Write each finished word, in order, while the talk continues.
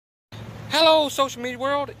Hello, social media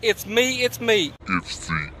world. It's me. It's the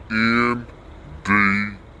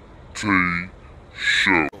N.D.T.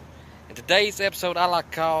 show. In today's episode, I like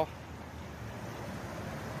to call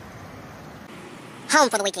Home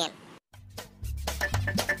for the weekend.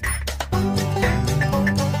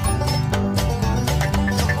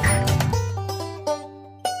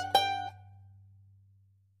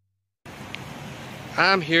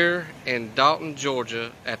 I'm here in Dalton,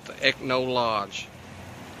 Georgia at the Econo Lodge.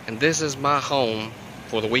 And this is my home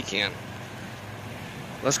for the weekend.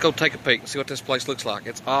 Let's go take a peek and see what this place looks like.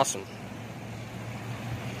 It's awesome.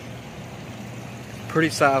 Pretty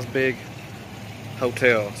size, big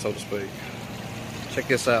hotel, so to speak. Check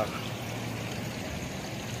this out.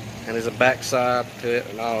 And there's a backside to it.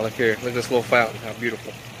 And oh, look here. Look at this little fountain. How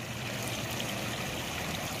beautiful.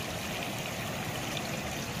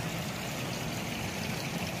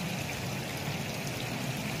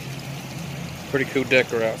 Pretty cool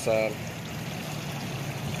decor outside.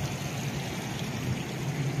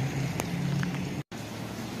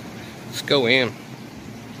 Let's go in.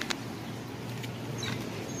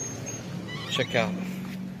 Check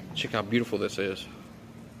how beautiful this is.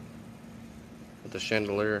 With the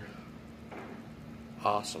chandelier.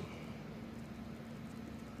 Awesome.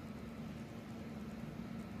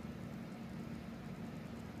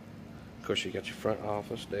 Of course, you got your front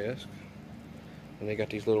office desk. And they got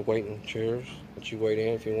these little waiting chairs that you wait in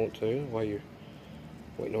if you want to while you're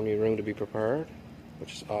waiting on your room to be prepared,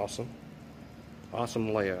 which is awesome.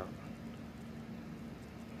 Awesome layout.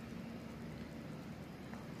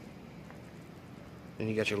 Then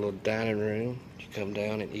you got your little dining room. You come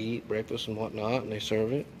down and eat breakfast and whatnot, and they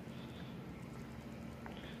serve it.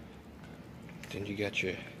 Then you got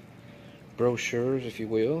your brochures, if you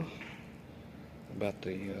will, about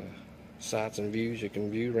the sights and views you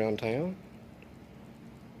can view around town.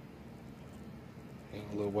 And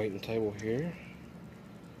a little waiting table here.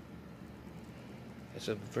 It's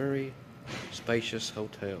a very spacious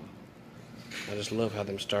hotel. I just love how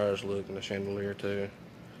them stars look in the chandelier too,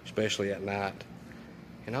 especially at night.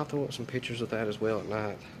 And I'll throw up some pictures of that as well at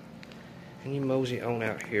night. And you mosey on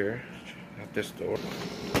out here, out this door.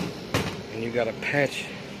 And you got a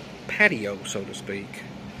patio, so to speak,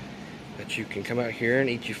 that you can come out here and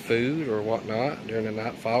eat your food or whatnot during the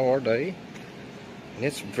nightfall or day. And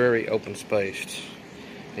it's very open spaced.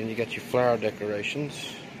 Then you got your flower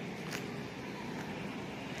decorations.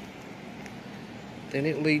 Then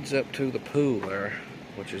it leads up to the pool there,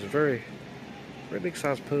 which is a very big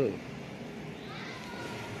size pool.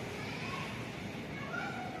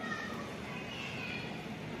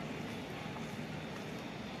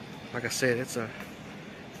 Like I said, it's a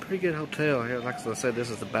pretty good hotel here. Like I said, this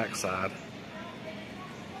is the back side.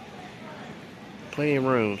 Plenty of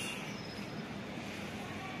rooms.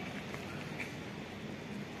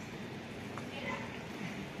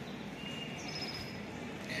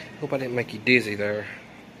 Hope I didn't make you dizzy there.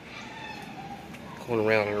 Going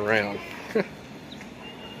around and around.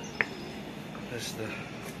 This is the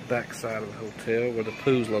back side of the hotel where the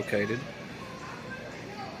pool's located.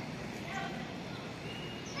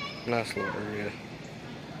 Nice little area.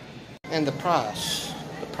 And the price.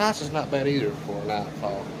 The price is not bad either for a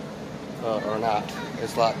nightfall. Or not.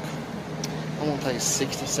 It's like, I want to say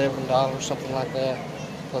 $67, something like that,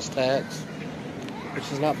 plus tax.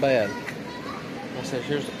 Which is not bad. I said,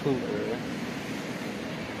 here's the pool area.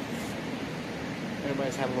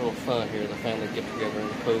 Everybody's having a little fun here. The family get together in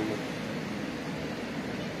the pool.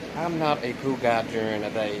 I'm not a pool guy during the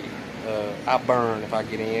day. I burn if I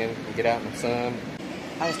get in and get out in the sun.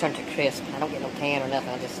 I just turn to crisp. I don't get no tan or nothing.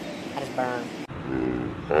 I just burn.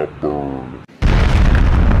 I burn.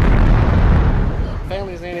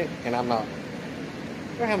 Family's in it, and I'm not.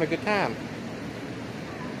 They're having a good time.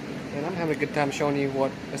 And I'm having a good time showing you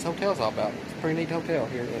what this hotel's all about. It's a pretty neat hotel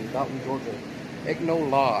here in Dalton, Georgia. Econo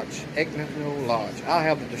Lodge. Econo Lodge. I'll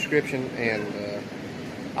have the description and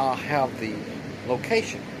I'll have the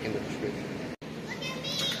location in the description.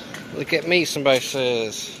 Look at me, somebody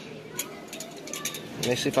says. Let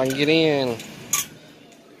me see if I can get in.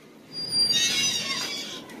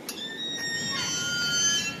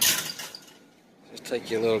 Just take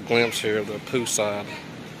you a little glimpse here of the pool side.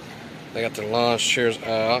 They got the lounge chairs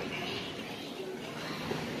out.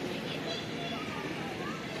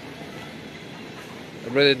 I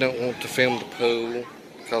really don't want to film the pool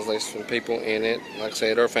because there's some people in it. Like I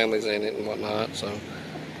said, our family's in it and whatnot. So,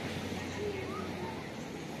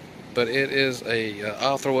 but it is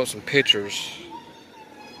I'll throw up some pictures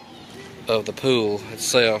of the pool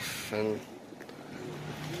itself and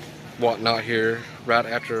whatnot here right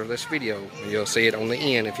after this video. You'll see it on the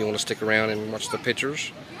end if you want to stick around and watch the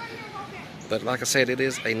pictures. But like I said, it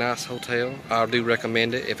is a nice hotel. I do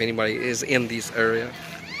recommend it if anybody is in this area,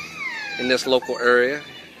 in this local area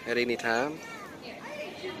at any time.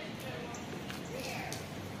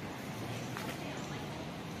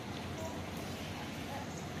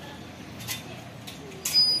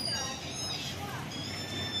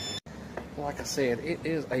 Like I said, it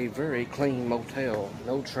is a very clean motel.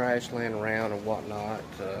 No trash laying around and whatnot.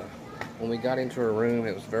 When we got into a room,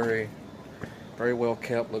 it was very well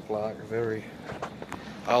kept, looked like.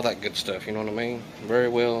 All that good stuff, you know what I mean? Very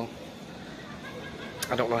well.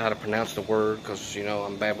 I don't know how to pronounce the word because, you know,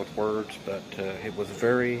 I'm bad with words, but it was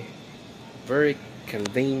very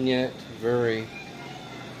convenient,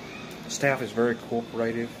 staff is very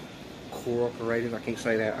cooperative, I can't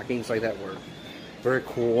say that word. Very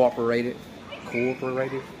cooperative.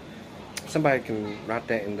 Somebody can write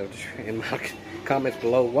that in my comments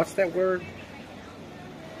below. What's that word?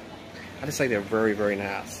 I just say they're very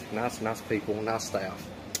nice. Nice people, nice staff.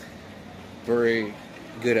 Very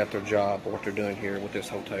good at their job, what they're doing here with this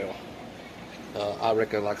hotel.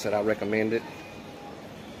 Like I said, I recommend it.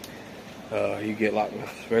 You get like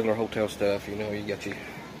regular hotel stuff, you know, you get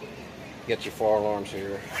your fire alarms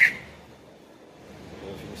here.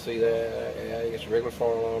 If you can see that, yeah, you get your regular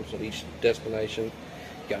fire alarms at each destination.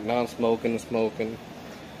 You got non-smoking and smoking.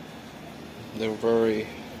 They're very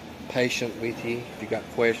patient with you if you got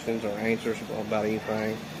questions or answers about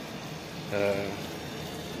anything.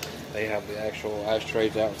 They have the actual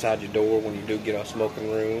ashtrays outside your door when you do get a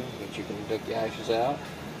smoking room that you can take your ashes out.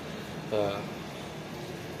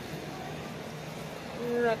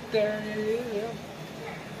 Right there it is, yeah.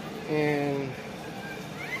 And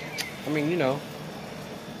I mean, you know,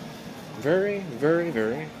 very clean.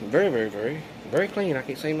 I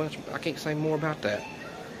can't say more about that.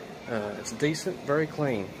 It's decent, very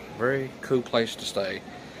clean, very cool place to stay.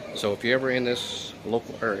 So if you're ever in this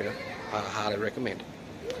local area, I highly recommend it.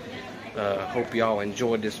 Hope y'all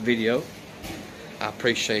enjoyed this video. I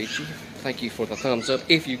appreciate you. Thank you for the thumbs up.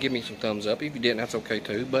 If you give me some thumbs up, if you didn't, that's okay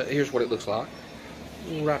too. But here's what it looks like.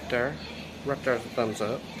 Right there's the thumbs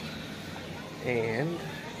up. And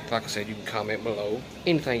like I said, you can comment below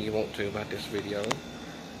anything you want to about this video.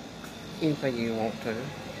 Anything you want to.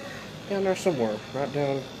 Down there somewhere. Right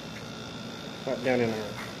down in there.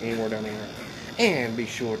 Anywhere down there. And be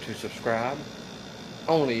sure to subscribe.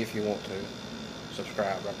 Only if you want to.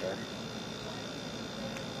 Subscribe right there.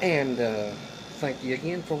 And thank you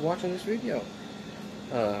again for watching this video.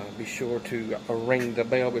 Be sure to ring the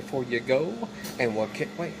bell before you go. And wait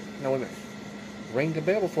a minute. Ring the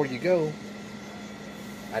bell before you go.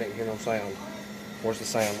 I didn't hear no sound. Where's the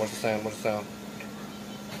sound?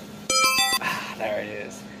 Ah, there it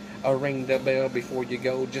is. Ring the bell before you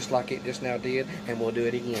go, just like it just now did, and we'll do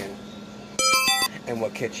it again. And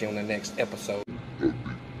we'll catch you on the next episode.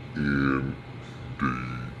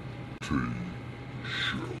 N.D.T.